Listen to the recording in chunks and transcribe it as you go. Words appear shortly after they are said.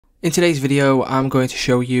In today's video, I'm going to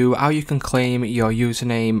show you how you can claim your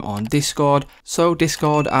username on Discord. So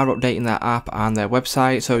Discord are updating their app and their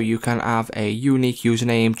website so you can have a unique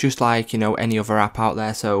username just like, any other app out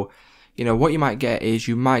there. So, what you might get is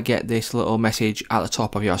you might get this little message at the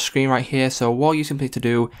top of your screen right here. So what you simply need to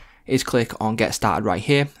do is click on get started right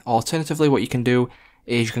here. Alternatively, what you can do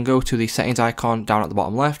is you can go to the settings icon down at the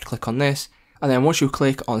bottom left, click on this. And then once you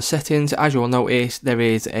click on settings, as you will notice, there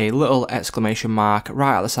is a little exclamation mark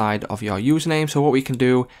right at the side of your username. So what we can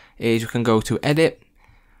do is you can go to edit,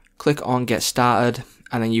 click on get started,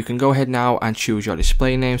 and then you can go ahead now and choose your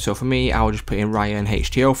display name. So for me, I will just put in Ryan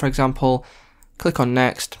HTO, for example. Click on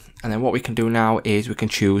next, and then what we can do now is we can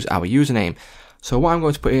choose our username. So what I'm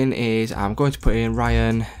going to put in is I'm going to put in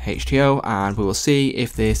Ryan HTO, and we will see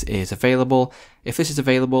if this is available. If this is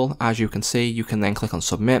available, as you can see, you can then click on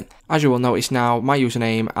submit. As you will notice now, my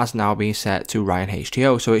username has now been set to Ryan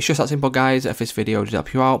HTO. So it's just that simple, guys. If this video did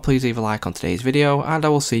help you out, please leave a like on today's video, and I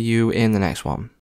will see you in the next one.